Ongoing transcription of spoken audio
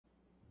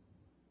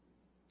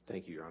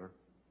Thank you, Your Honor.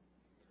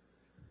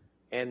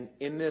 And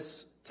in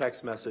this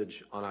text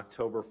message on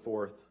October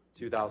 4th,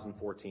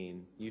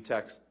 2014, you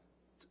text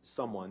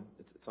someone,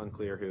 it's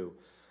unclear who,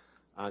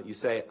 you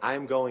say, "I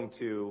am going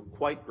to,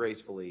 quite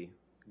gracefully,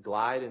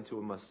 glide into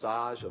a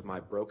massage of my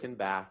broken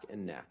back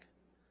and neck.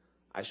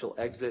 I shall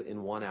exit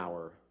in 1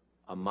 hour,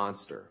 a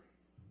monster.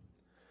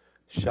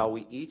 Shall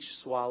we each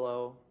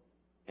swallow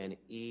an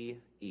E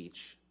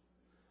each,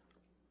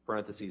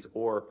 parentheses,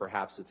 or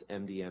perhaps it's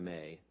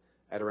MDMA,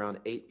 at around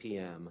 8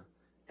 p.m.,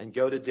 and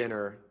go to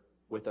dinner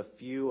with a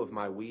few of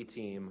my wee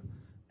team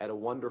at a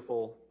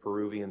wonderful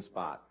Peruvian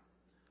spot.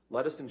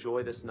 Let us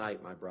enjoy this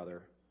night, my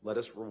brother. Let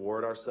us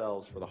reward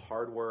ourselves for the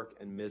hard work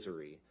and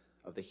misery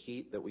of the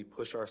heat that we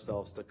push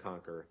ourselves to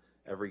conquer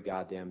every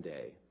goddamn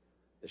day.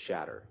 The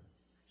Shatter."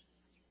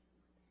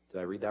 Did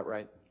I read that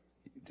right?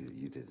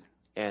 You did.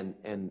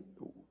 And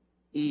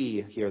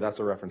E here, that's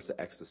a reference to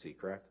ecstasy,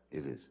 correct?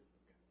 It is.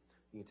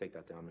 You can take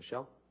that down,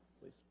 Michelle,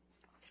 please.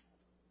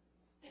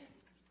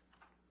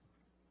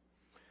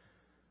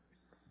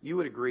 You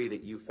would agree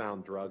that you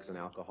found drugs and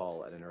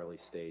alcohol at an early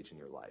stage in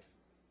your life,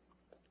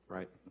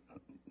 right?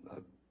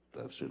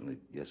 I've certainly,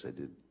 yes, I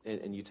did.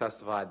 And you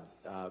testified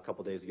a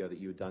couple days ago that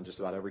you had done just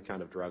about every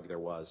kind of drug there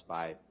was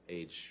by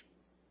age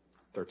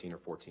 13 or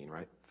 14,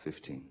 right?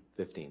 15.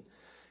 15.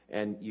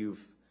 And you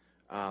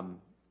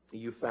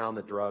found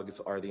that drugs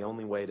are the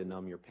only way to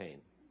numb your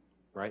pain,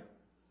 right?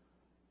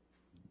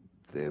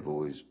 They have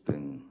always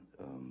been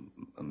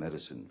a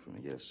medicine for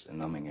me, yes, a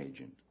numbing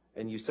agent.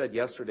 And you said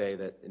yesterday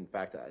that, in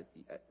fact, I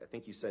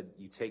think you said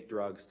you take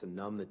drugs to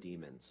numb the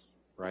demons,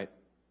 right?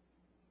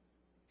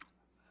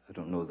 I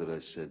don't know that I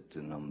said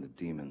to numb the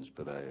demons,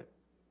 but I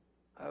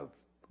have,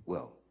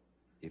 well,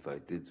 if I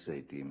did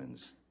say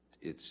demons,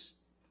 it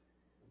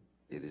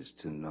is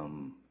to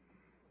numb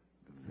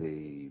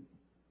the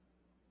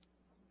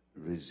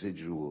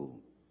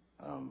residual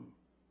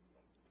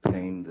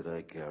pain that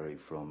I carry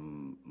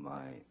from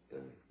my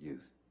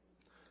youth.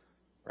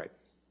 Right.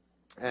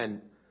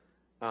 And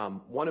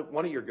one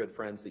of your good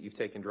friends that you've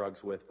taken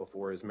drugs with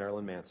before is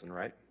Marilyn Manson,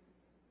 right?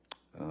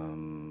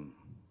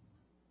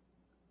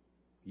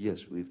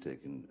 Yes, we've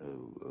taken,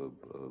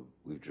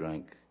 we've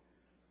drank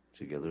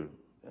together.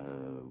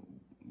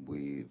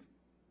 We've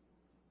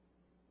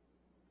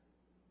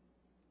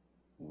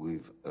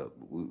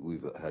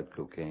had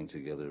cocaine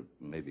together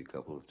maybe a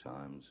couple of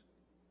times.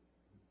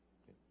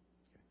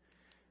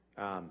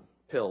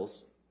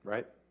 Pills,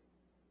 right?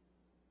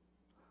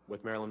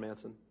 With Marilyn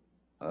Manson?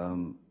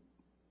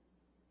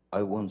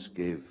 I once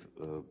gave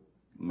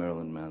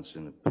Marilyn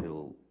Manson a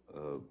pill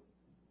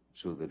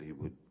so that he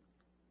would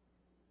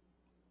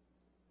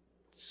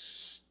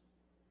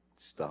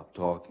stop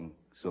talking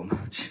so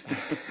much.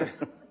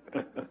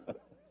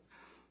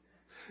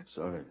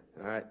 Sorry.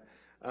 All right.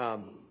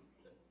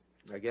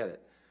 I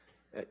get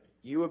it.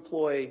 You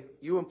employ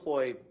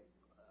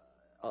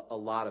a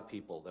lot of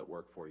people that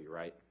work for you,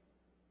 right?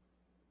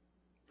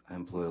 I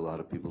employ a lot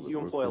of people that You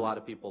work employ for a me. lot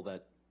of people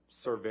that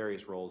serve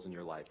various roles in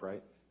your life,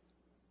 right?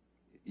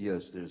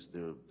 Yes,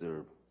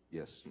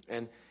 yes.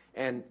 And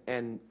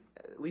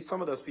at least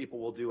some of those people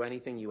will do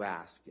anything you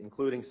ask,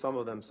 including some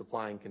of them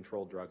supplying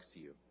controlled drugs to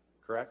you,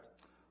 correct?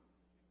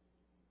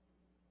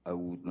 I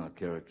would not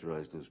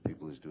characterize those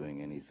people as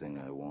doing anything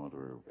I want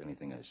or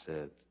anything I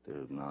said.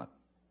 They're not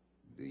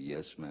the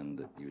yes men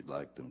that you'd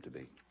like them to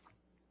be.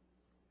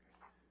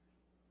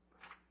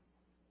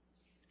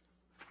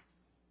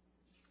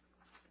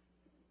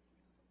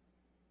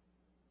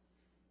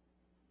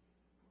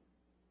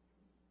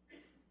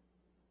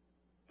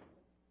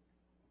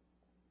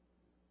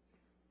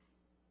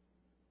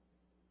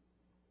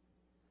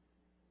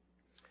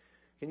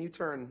 Can you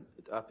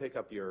pick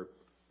up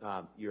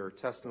your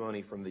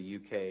testimony from the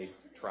UK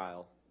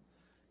trial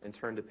and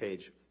turn to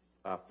page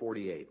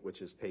 48,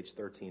 which is page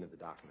 13 of the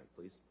document,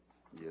 please?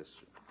 Yes,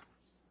 sir.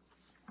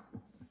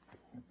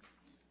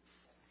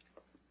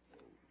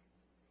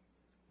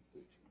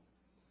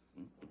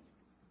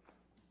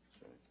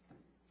 Sorry.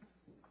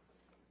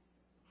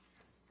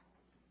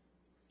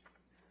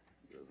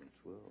 11,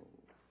 12.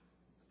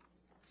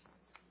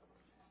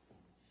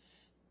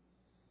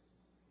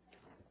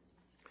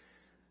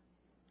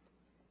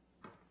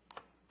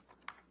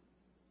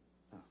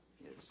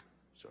 Yes,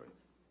 sorry.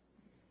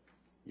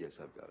 Yes,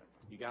 I've got it.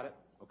 You got it?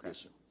 Okay. Yes,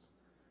 sir.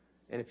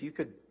 And if you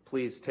could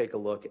please take a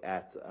look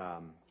at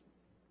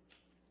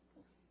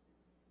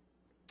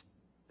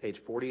page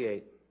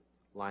 48,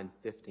 line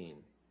 15.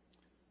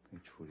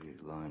 Page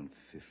 48, line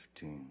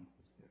 15.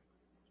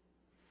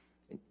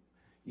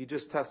 You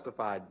just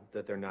testified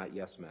that they're not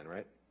yes men,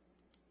 right?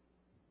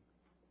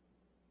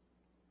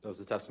 That was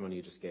the testimony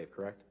you just gave,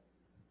 correct?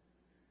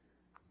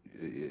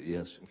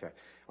 Yes. Okay.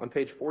 On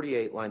page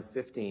 48, line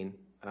 15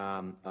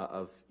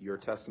 of your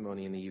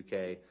testimony in the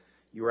UK,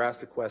 you were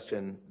asked a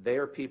question, they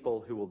are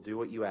people who will do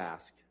what you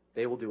ask.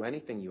 They will do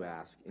anything you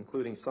ask,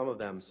 including some of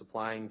them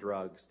supplying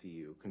drugs to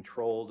you,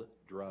 controlled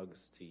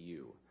drugs to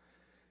you.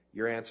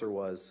 Your answer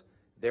was,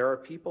 there are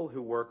people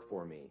who work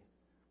for me,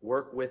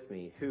 work with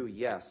me, who,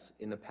 yes,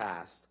 in the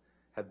past,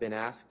 have been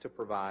asked to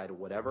provide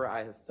whatever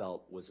I have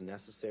felt was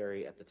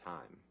necessary at the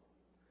time.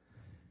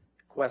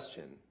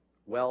 Question.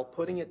 Well,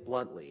 putting it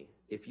bluntly,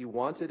 if you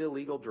wanted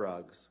illegal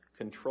drugs,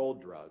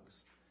 controlled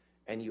drugs,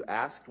 and you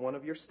asked one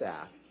of your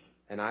staff,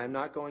 and I am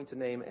not going to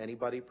name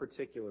anybody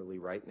particularly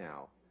right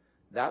now,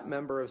 that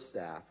member of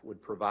staff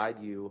would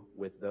provide you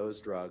with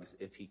those drugs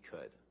if he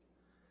could.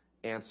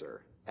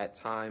 Answer. At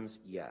times,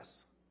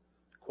 yes.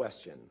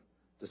 Question.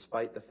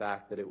 Despite the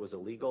fact that it was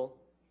illegal?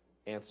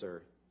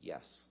 Answer.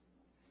 Yes.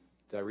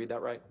 Did I read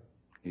that right?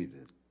 You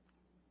did.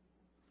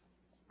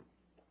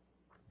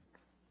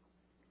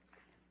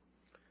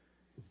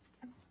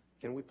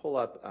 Can we pull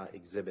up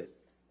Exhibit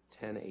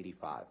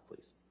 1085,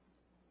 please?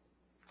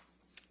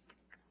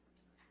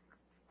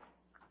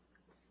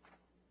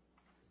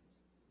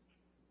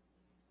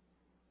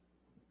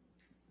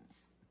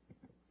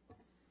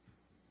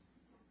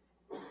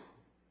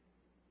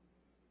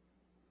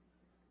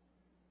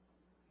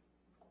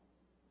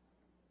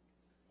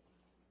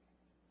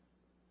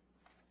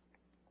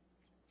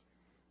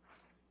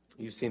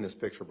 You've seen this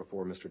picture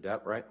before, Mr.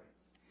 Depp, right?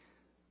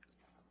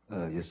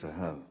 Yes, I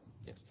have.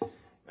 Yes.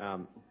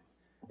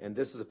 And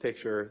this is a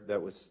picture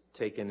that was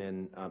taken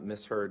in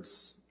Miss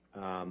Heard's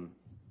former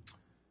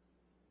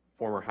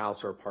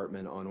house or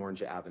apartment on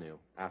Orange Avenue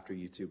after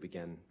you two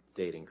began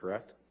dating,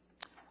 correct?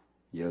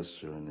 Yes,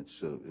 sir, and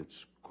it's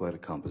quite a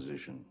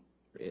composition.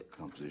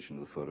 Composition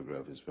of the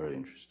photograph is very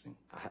interesting.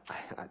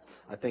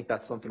 I think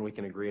that's something we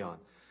can agree on.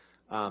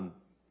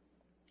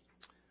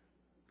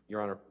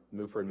 Your Honor,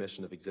 move for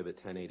admission of Exhibit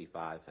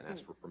 1085 and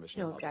ask for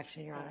permission to No publish.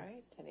 objection, Your All Honor.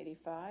 right,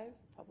 1085,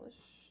 published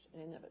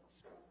in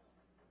Nimitz.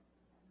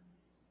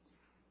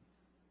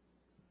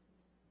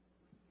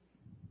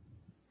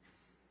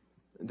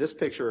 This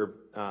picture,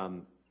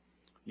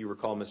 you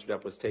recall, Mr.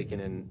 Depp, was taken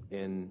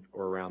in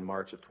or around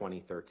March of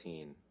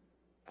 2013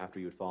 after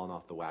you had fallen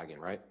off the wagon,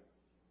 right?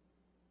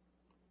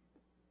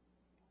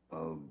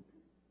 I'm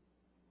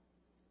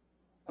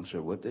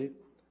sorry, what date?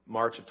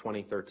 March of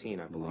 2013,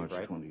 I believe, March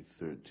right?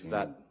 2013. Does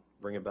that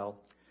ring a bell?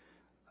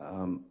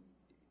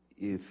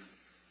 If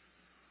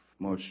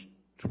March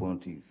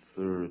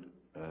 23rd,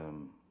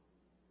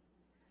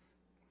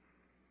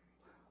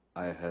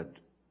 I had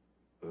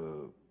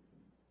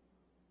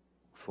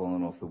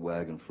fallen off the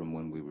wagon from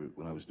when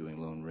I was doing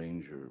Lone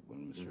Ranger,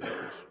 when Mr.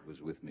 was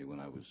with me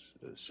when I was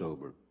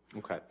sober.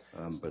 Okay.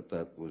 But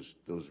that was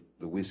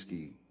the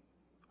whiskey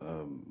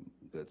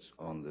that's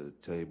on the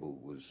table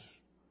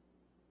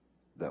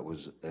that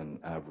was an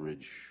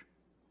average.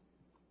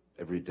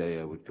 Every day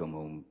I would come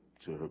home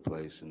to her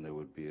place and there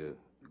would be a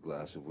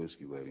glass of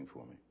whiskey waiting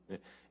for me.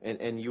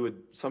 And you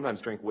would sometimes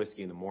drink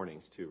whiskey in the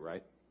mornings too,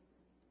 right?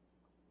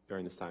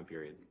 During this time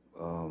period.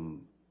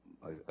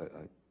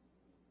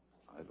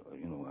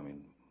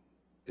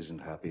 Isn't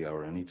happy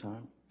hour any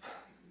time?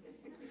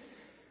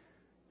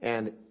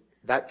 And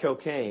that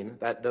cocaine,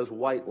 those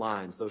white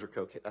lines, those are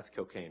cocaine. That's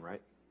cocaine,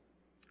 right?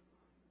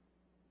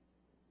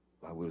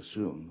 I would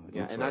assume.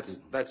 Yeah, and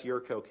that's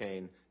your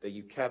cocaine that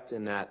you kept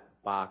in that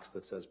box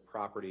that says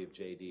 "property of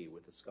JD"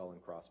 with the skull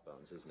and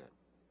crossbones, isn't it?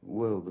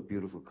 Well, the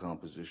beautiful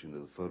composition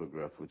of the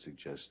photograph would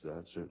suggest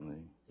that,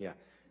 certainly. Yeah,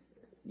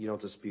 you don't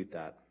dispute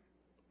that.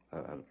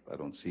 I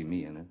don't see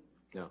me in it.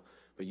 No,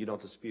 but you don't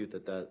dispute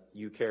that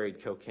you carried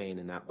cocaine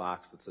in that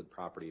box that said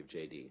 "property of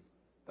JD."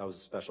 That was a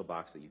special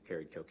box that you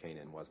carried cocaine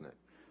in, wasn't it?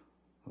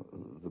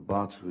 The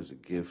box was a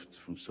gift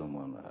from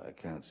someone. I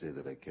can't say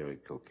that I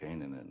carried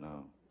cocaine in it,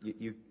 no.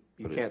 You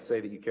can't say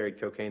that you carried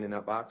cocaine in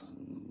that box?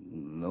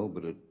 No,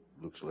 but it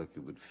looks like it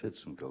would fit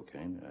some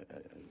cocaine.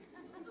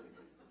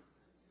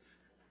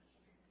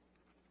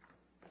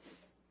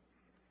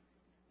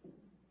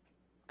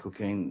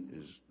 Cocaine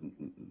is,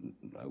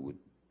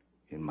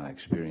 in my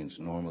experience,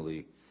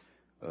 normally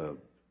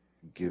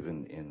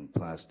given in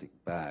plastic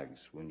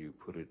bags. When you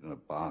put it in a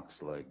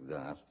box like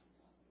that,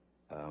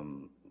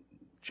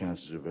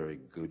 chances are very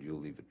good you'll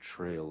leave a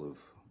trail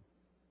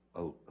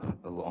of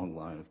a long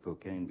line of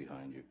cocaine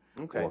behind you,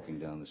 walking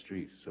down the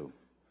street. So,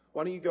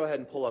 why don't you go ahead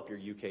and pull up your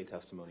UK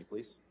testimony,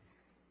 please?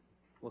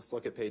 Let's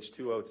look at page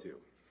 202.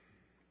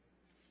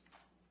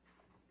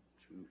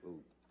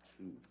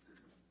 202.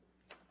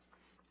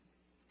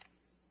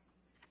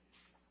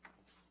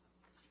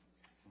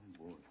 Oh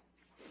boy.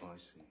 Oh, I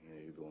see. Yeah,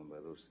 you're going by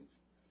those things.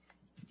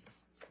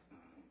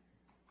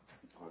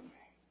 Pardon me.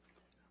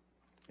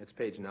 It's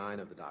page 9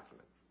 of the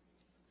document.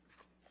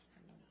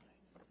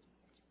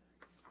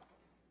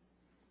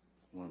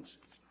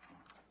 169.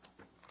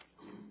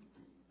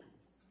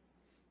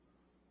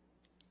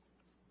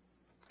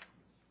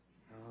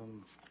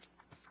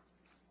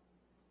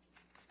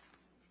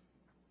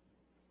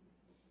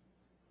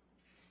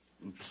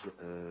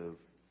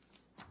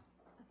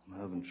 I'm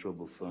having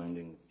trouble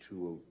finding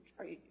 20.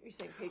 Are you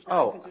saying page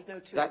 9 because there's no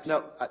 202?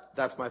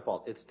 That's my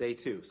fault. It's day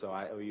 2, so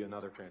I owe you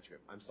another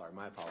transcript. I'm sorry.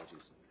 My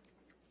apologies.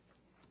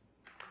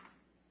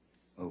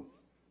 Oh,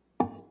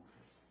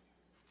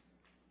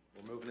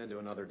 We're moving into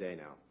another day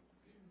now.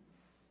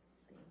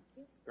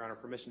 Your Honor,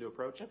 permission to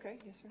approach? Okay,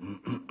 yes, sir.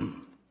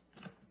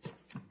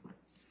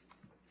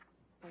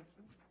 Thank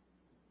you.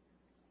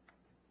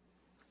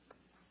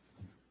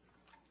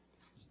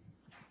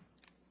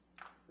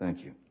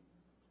 Thank you.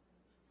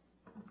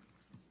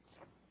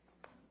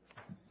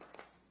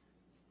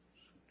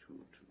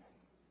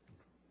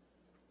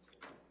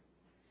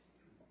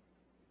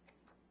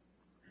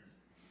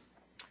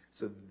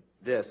 So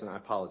this, and I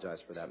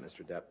apologize for that,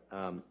 Mr.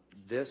 Depp,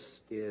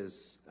 this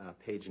is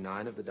page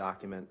 9 of the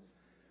document,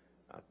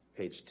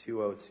 page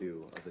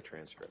 202 of the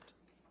transcript.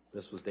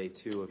 This was day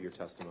 2 of your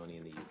testimony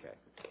in the UK.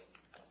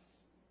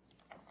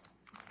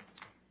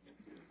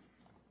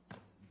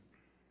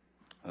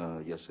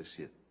 Yes, I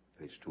see it,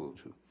 page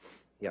 202.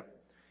 Yep.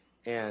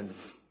 And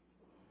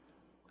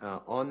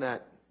on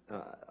that,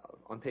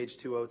 on page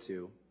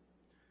 202,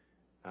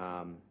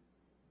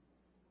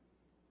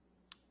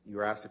 you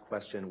were asked a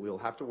question. We'll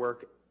have to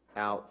work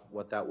out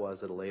what that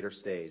was at a later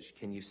stage.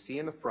 Can you see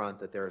in the front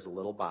that there is a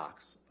little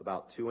box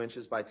about 2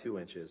 inches by 2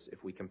 inches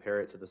if we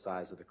compare it to the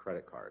size of the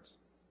credit cards?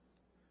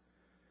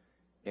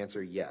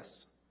 Answer,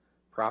 yes.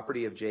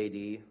 Property of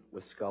JD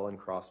with skull and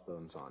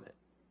crossbones on it.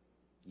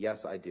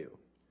 Yes, I do.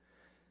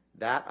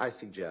 That, I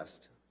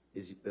suggest,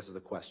 is, this is a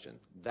question,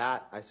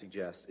 that, I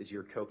suggest, is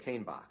your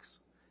cocaine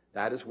box.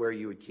 That is where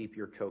you would keep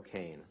your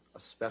cocaine, a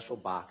special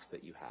box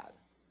that you had.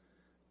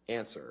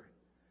 Answer,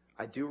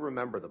 I do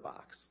remember the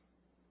box.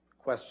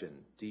 Question,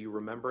 do you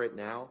remember it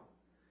now?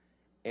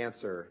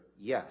 Answer,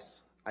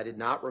 yes. I did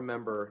not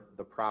remember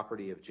the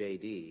property of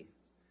JD.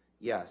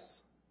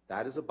 Yes,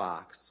 that is a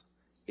box.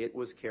 It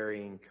was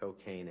carrying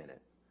cocaine in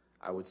it.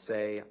 I would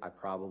say I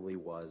probably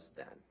was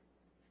then.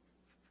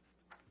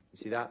 You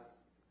see that?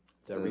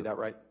 Did I read that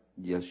right?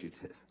 Yes, you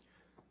did.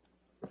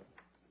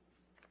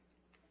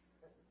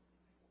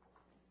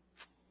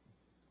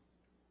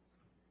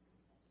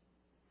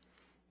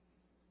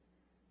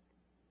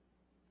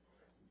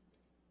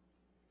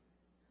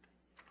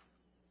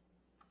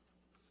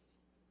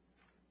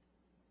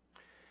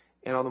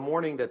 And on the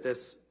morning that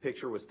this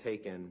picture was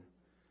taken,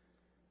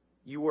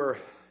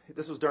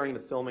 this was during the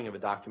filming of a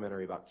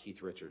documentary about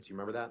Keith Richards. You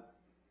remember that?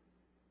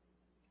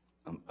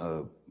 I'm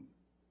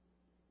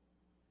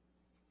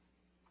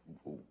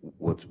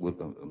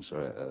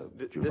sorry,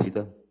 could you repeat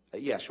that?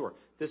 Yeah, sure.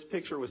 This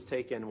picture was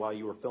taken while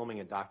you were filming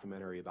a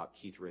documentary about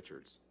Keith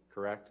Richards,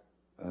 correct?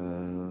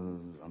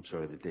 I'm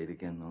sorry, the date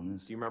again on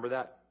this? Do you remember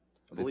that?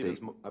 I believe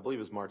it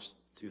was March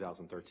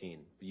 2013.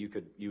 You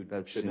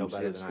should know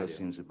better than I do. That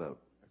seems about.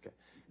 Okay.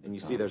 And you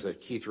see there's a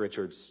Keith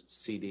Richards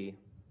CD,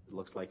 it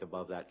looks like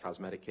above that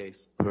cosmetic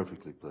case?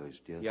 Perfectly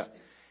placed, yes. Yeah.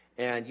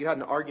 And you had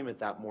an argument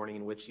that morning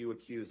in which you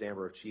accused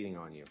Amber of cheating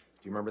on you. Do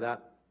you remember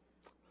that?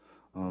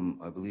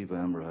 I believe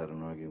Amber had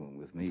an argument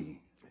with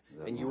me.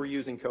 And you were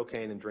using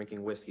cocaine and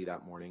drinking whiskey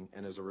that morning,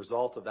 and as a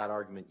result of that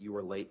argument, you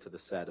were late to the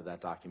set of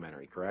that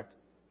documentary, correct?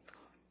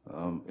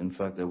 In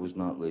fact, I was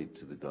not late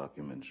to the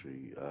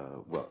documentary.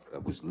 Well, I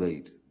was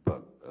late,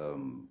 but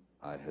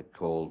I had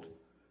called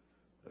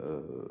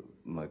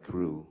my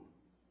crew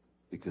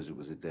because it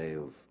was a day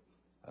of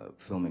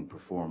filming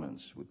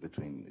performance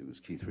between, it was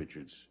Keith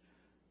Richards,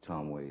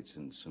 Tom Waits,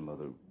 and some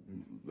other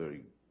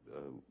very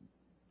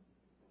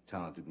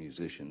talented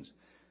musicians.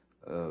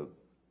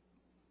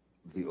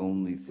 The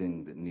only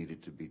thing that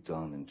needed to be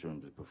done in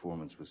terms of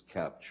performance was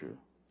capture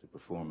the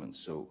performance.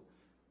 So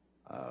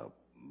I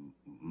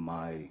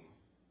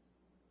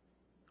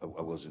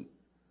wasn't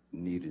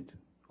needed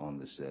on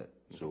the set,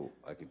 so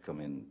I could come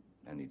in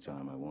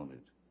anytime I wanted.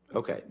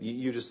 Okay.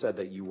 You just said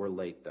that you were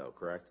late, though,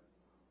 correct?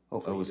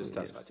 Oh, I was just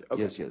yes. testified to.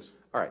 Okay. Yes.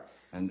 All right.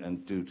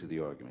 And due to the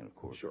argument, of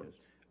course. Sure.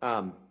 Yes.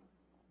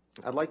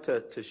 I'd like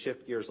to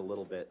shift gears a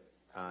little bit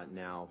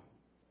now.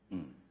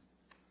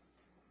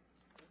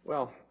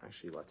 Well,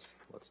 actually, let's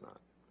not.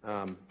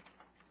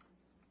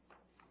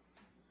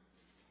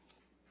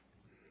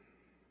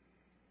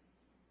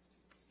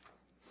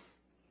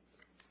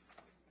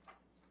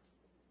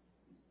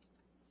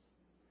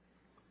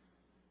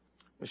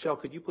 Michelle,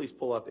 could you please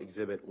pull up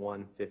Exhibit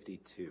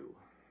 152?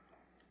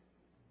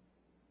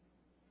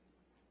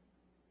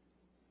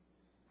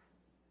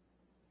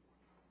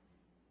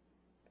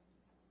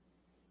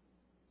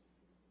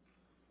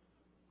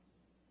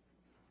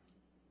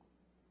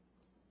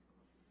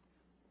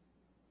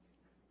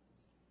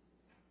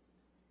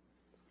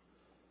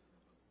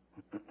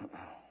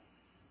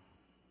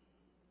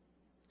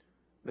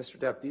 Mr.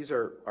 Depp, these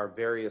are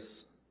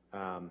various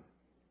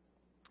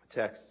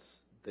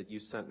texts that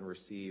you sent and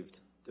received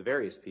to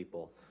various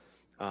people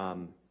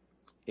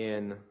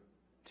in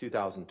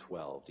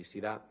 2012. Do you see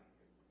that?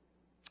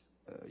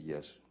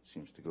 Yes,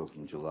 seems to go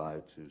from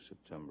July to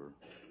September.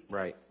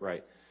 Right.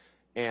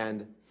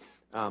 And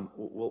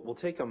we'll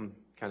take them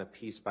kind of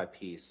piece by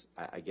piece,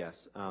 I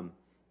guess. I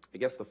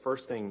guess the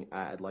first thing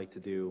I'd like to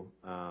do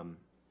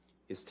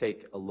is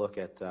take a look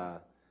at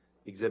the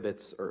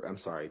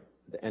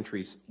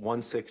entries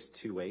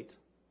 1628.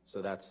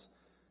 So that's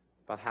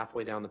about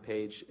halfway down the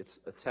page. It's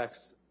a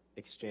text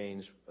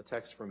exchange, a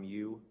text from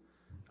you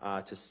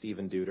to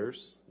Stephen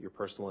Duders, your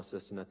personal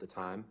assistant at the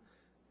time,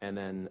 and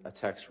then a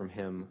text from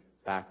him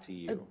back to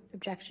you.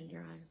 Objection,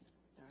 Your Honor.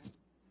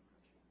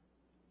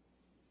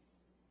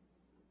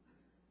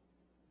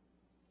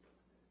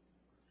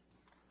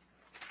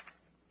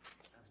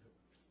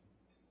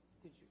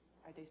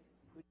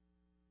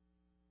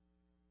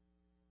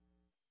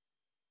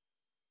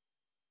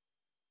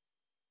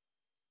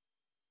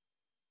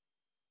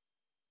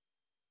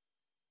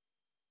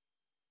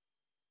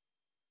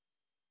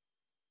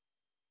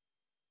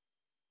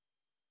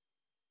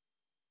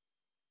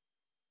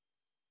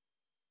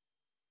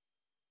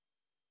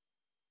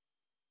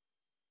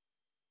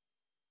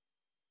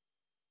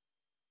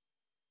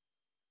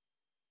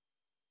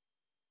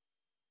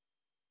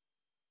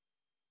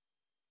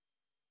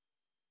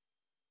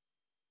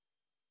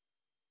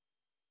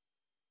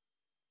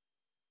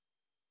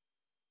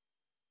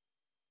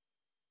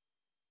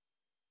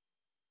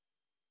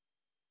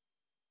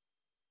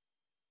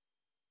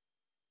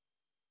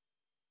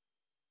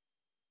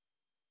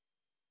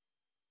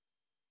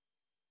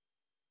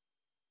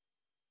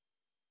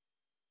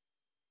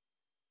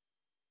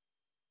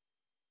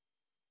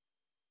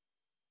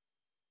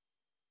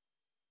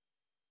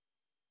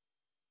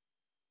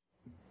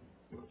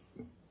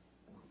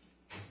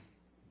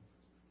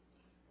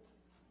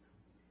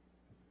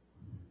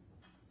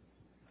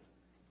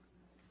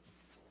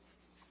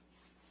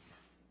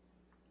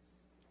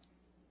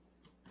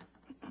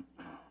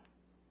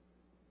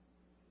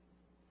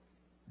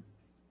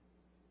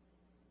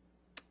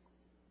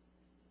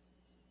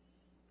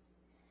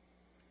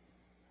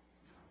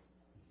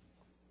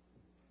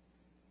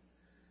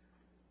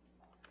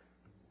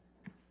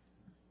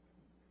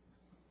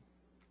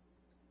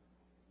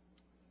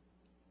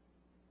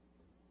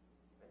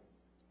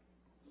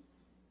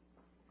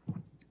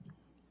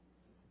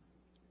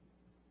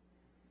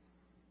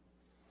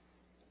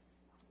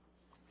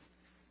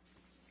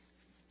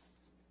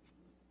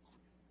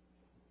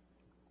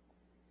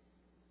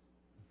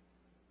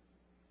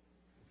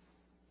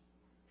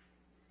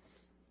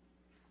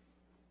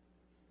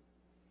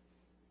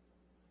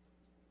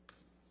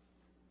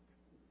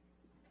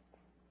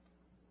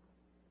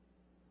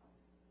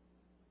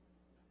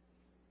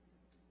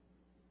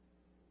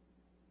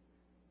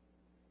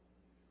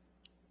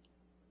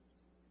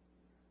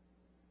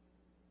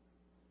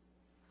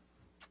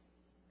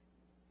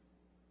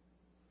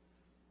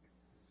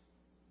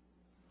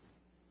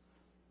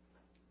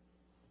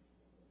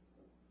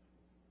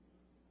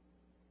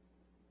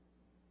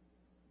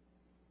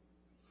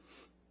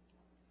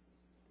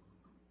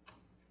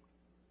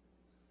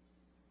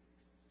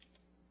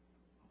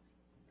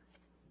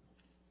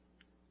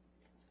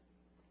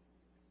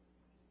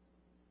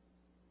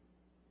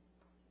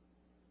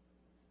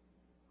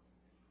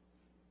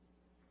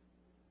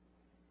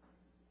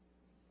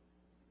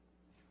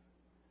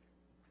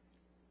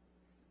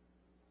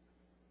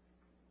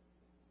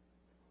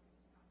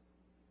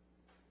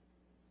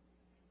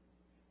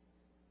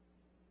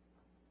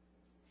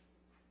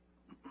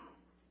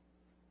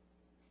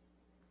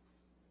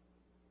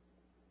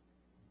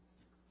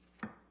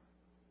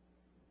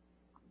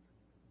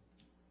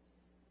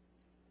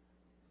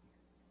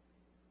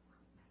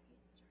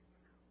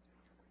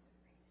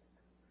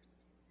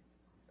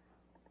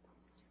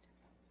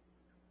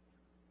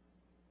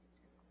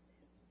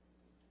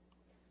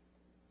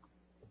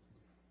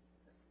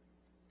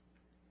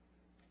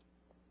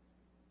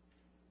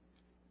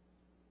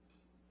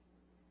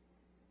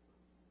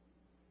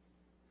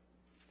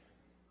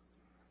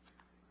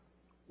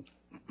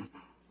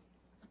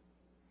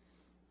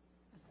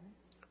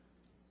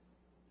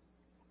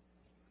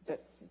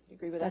 that, you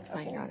agree with that? That's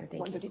fine, Okay. Your Honor. Thank you.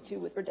 152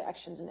 with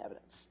redactions and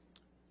evidence.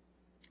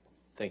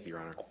 Thank you, Your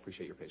Honor.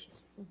 Appreciate your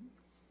patience.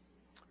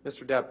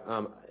 Mr. Depp,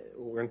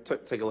 we're going to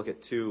take a look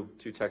at two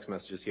text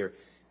messages here,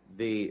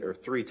 or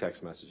three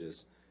text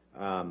messages.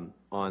 On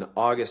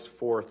August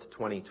 4th,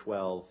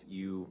 2012,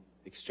 you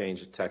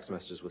exchanged text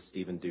messages with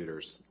Stephen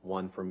Deuters,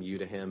 one from you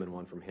to him and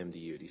one from him to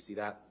you. Do you see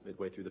that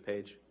midway through the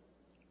page?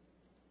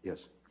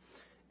 Yes.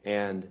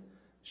 And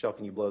Michelle,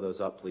 can you blow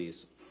those up,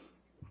 please?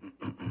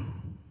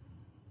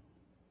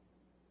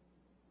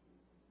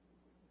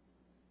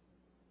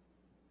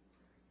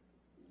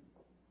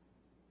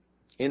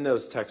 In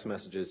those text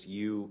messages,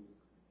 you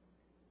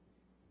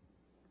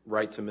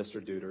write to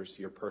Mr. Deuters,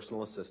 your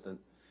personal assistant,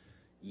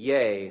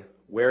 "Yay,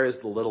 where is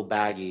the little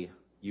baggie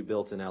you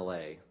built in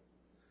LA?"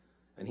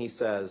 And he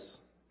says,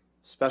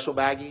 "Special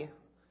baggie,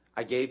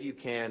 I gave you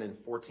can in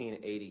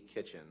 1480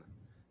 kitchen.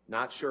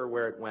 Not sure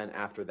where it went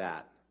after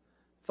that.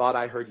 Thought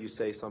I heard you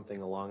say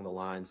something along the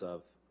lines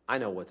of, I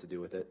know what to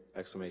do with it,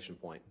 exclamation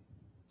point."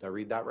 Did I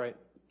read that right?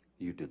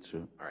 You did,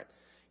 sir. All right.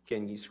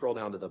 Can you scroll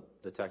down to the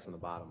text on the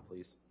bottom,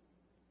 please?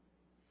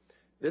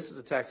 This is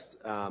a text,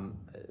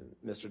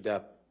 Mr.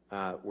 Depp,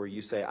 where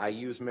you say, "I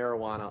use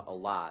marijuana a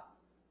lot,"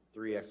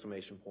 3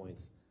 exclamation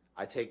points.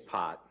 "I take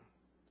pot."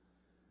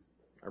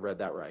 I read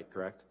that right,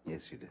 correct?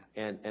 Yes, you did.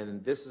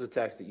 And this is a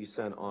text that you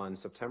sent on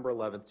September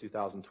 11th,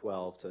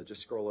 2012, to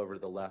just scroll over to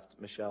the left,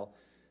 Michelle.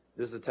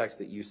 This is a text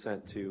that you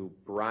sent to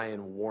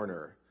Brian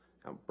Warner.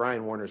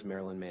 Brian Warner's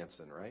Marilyn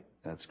Manson, right?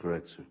 That's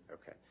correct, sir.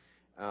 Okay.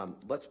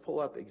 Let's pull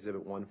up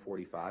Exhibit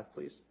 145,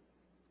 please.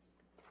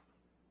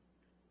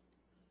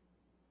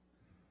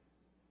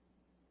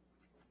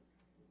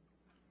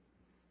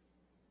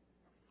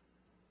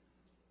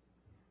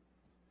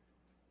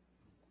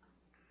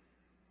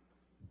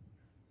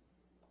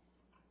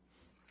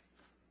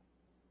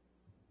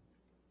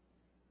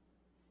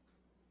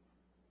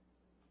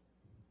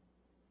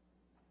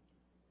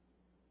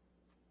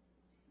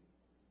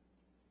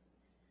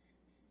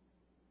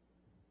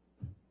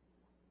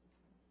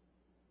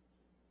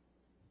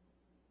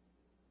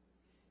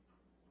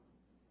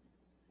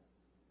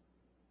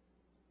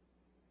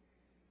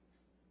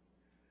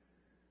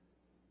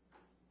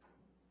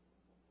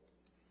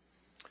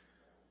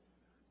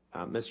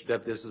 Mr.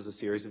 Depp, this is a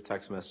series of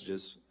text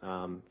messages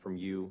from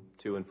you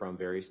to and from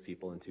various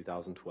people in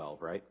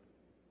 2012, right?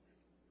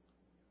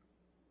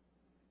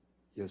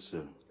 Yes,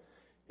 sir.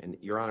 And,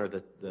 Your Honor,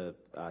 the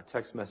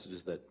text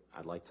messages that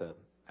I'd like to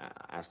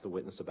ask the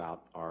witness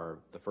about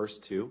are the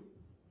first 2.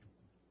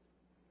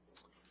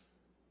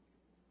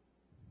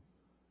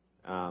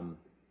 And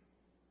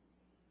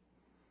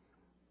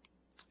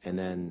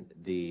then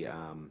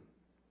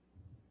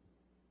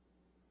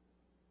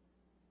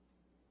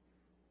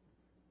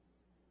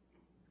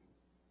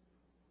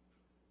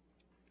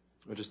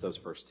or just those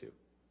first 2.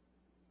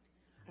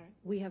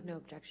 We have no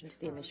objection to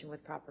the omission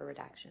with proper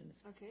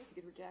redactions. Okay, if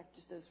you could redact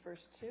just those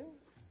first 2.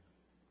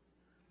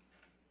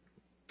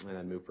 And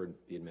I'd move for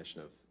the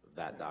admission of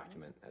that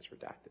document as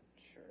redacted.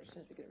 Sure, as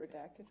soon as we get it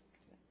redacted.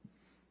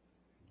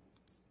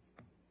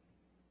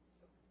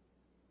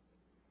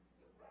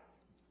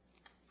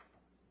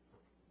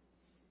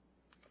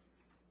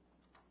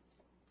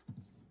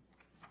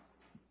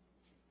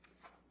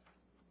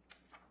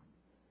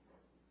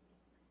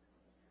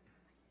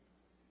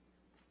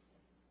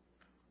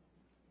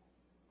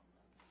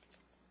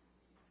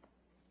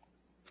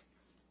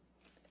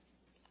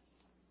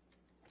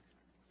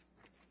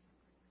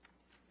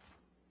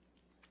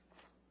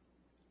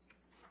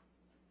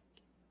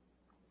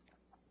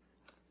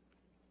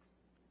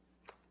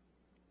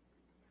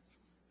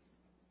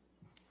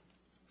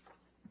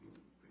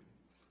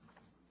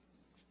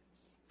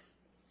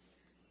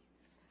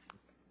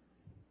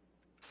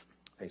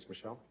 Thanks,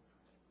 Michelle.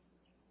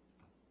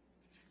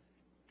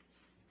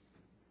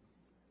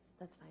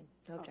 That's fine.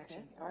 No objection.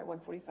 Okay. All right,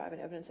 145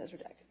 and evidence as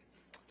redacted.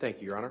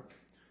 Thank you, Your Honor.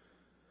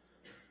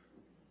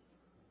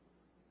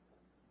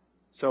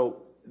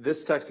 So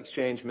this text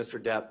exchange, Mr.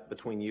 Depp,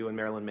 between you and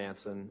Marilyn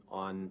Manson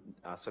on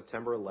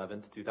September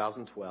 11th,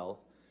 2012,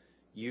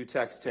 you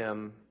text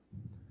him,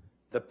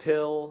 "The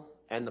pill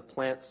and the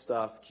plant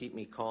stuff keep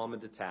me calm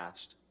and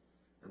detached."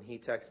 And he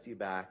texts you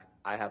back,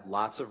 "I have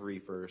lots of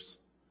reefers,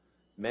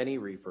 many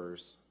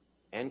reefers,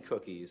 and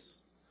cookies,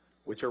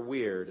 which are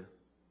weird,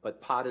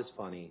 but pot is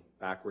funny,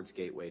 backwards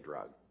gateway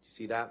drug." Do you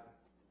see that?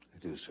 I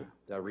do, sir.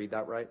 Did I read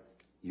that right?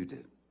 You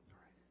did.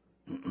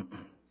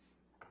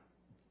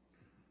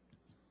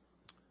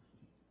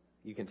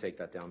 You can take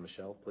that down,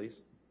 Michelle,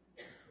 please.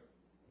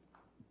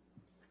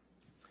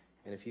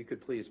 And if you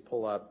could please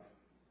pull up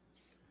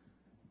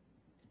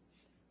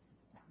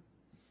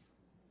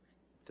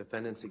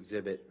Defendant's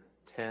Exhibit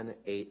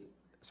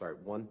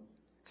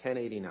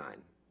 1089,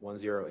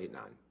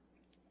 1089.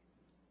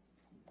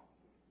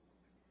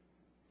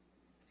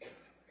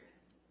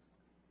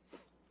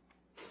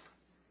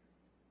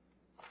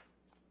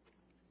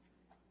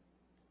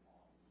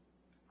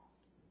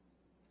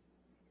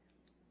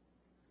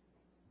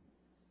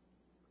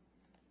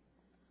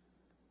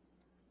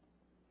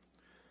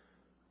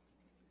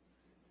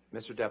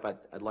 Mr. Depp,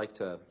 I'd like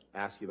to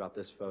ask you about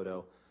this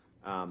photo.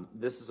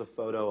 This is a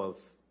photo of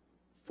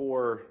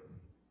 4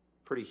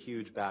 pretty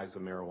huge bags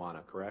of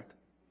marijuana, correct?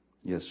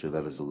 Yes, sir,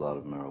 that is a lot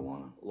of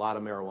marijuana. A lot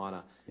of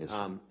marijuana. Yes,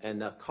 sir.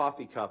 And the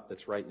coffee cup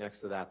that's right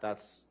next to that,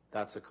 that's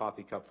a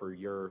coffee cup for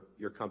your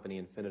company,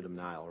 Infinitum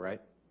Nile,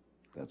 right?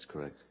 That's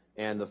correct.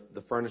 And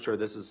the furniture,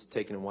 this is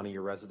taken in one of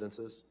your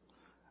residences?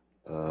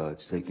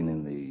 It's taken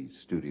in the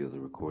studio, the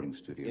recording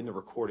studio. In the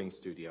recording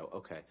studio,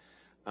 okay.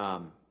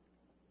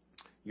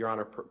 Your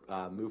Honor,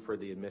 move for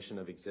the admission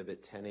of Exhibit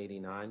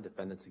 1089,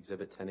 Defendant's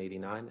Exhibit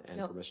 1089, and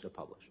No. permission to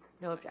publish.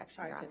 No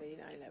objection, All Your right, Honor.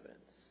 1089 in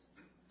evidence.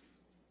 You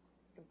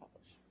can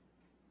publish.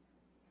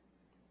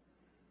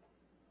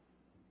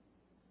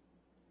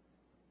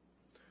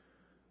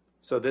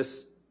 So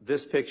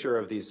this picture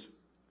of these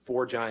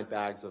 4 giant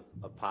bags of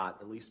pot,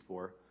 at least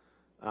 4,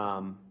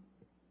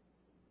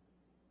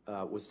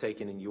 was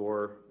taken in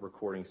your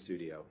recording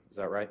studio. Is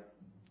that right?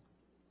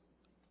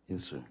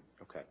 Yes, sir.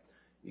 Okay.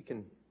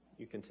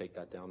 You can take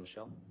that down,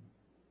 Michelle.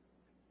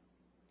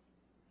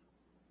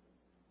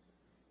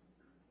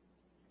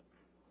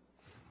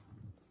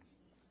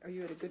 Are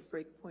you at a good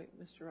break point,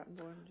 Mr.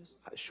 Rottenborn? Just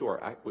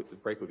Sure, the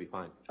break would be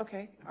fine.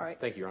 okay, all right.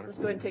 Thank you, Your Honor. Let's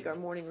go ahead and take our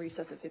morning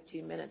recess of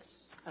 15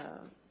 minutes.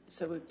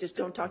 So we just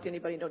don't talk to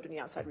anybody, don't do any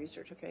outside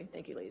research, okay?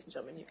 Thank you, ladies and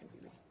gentlemen. You can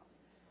be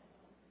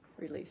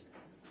released.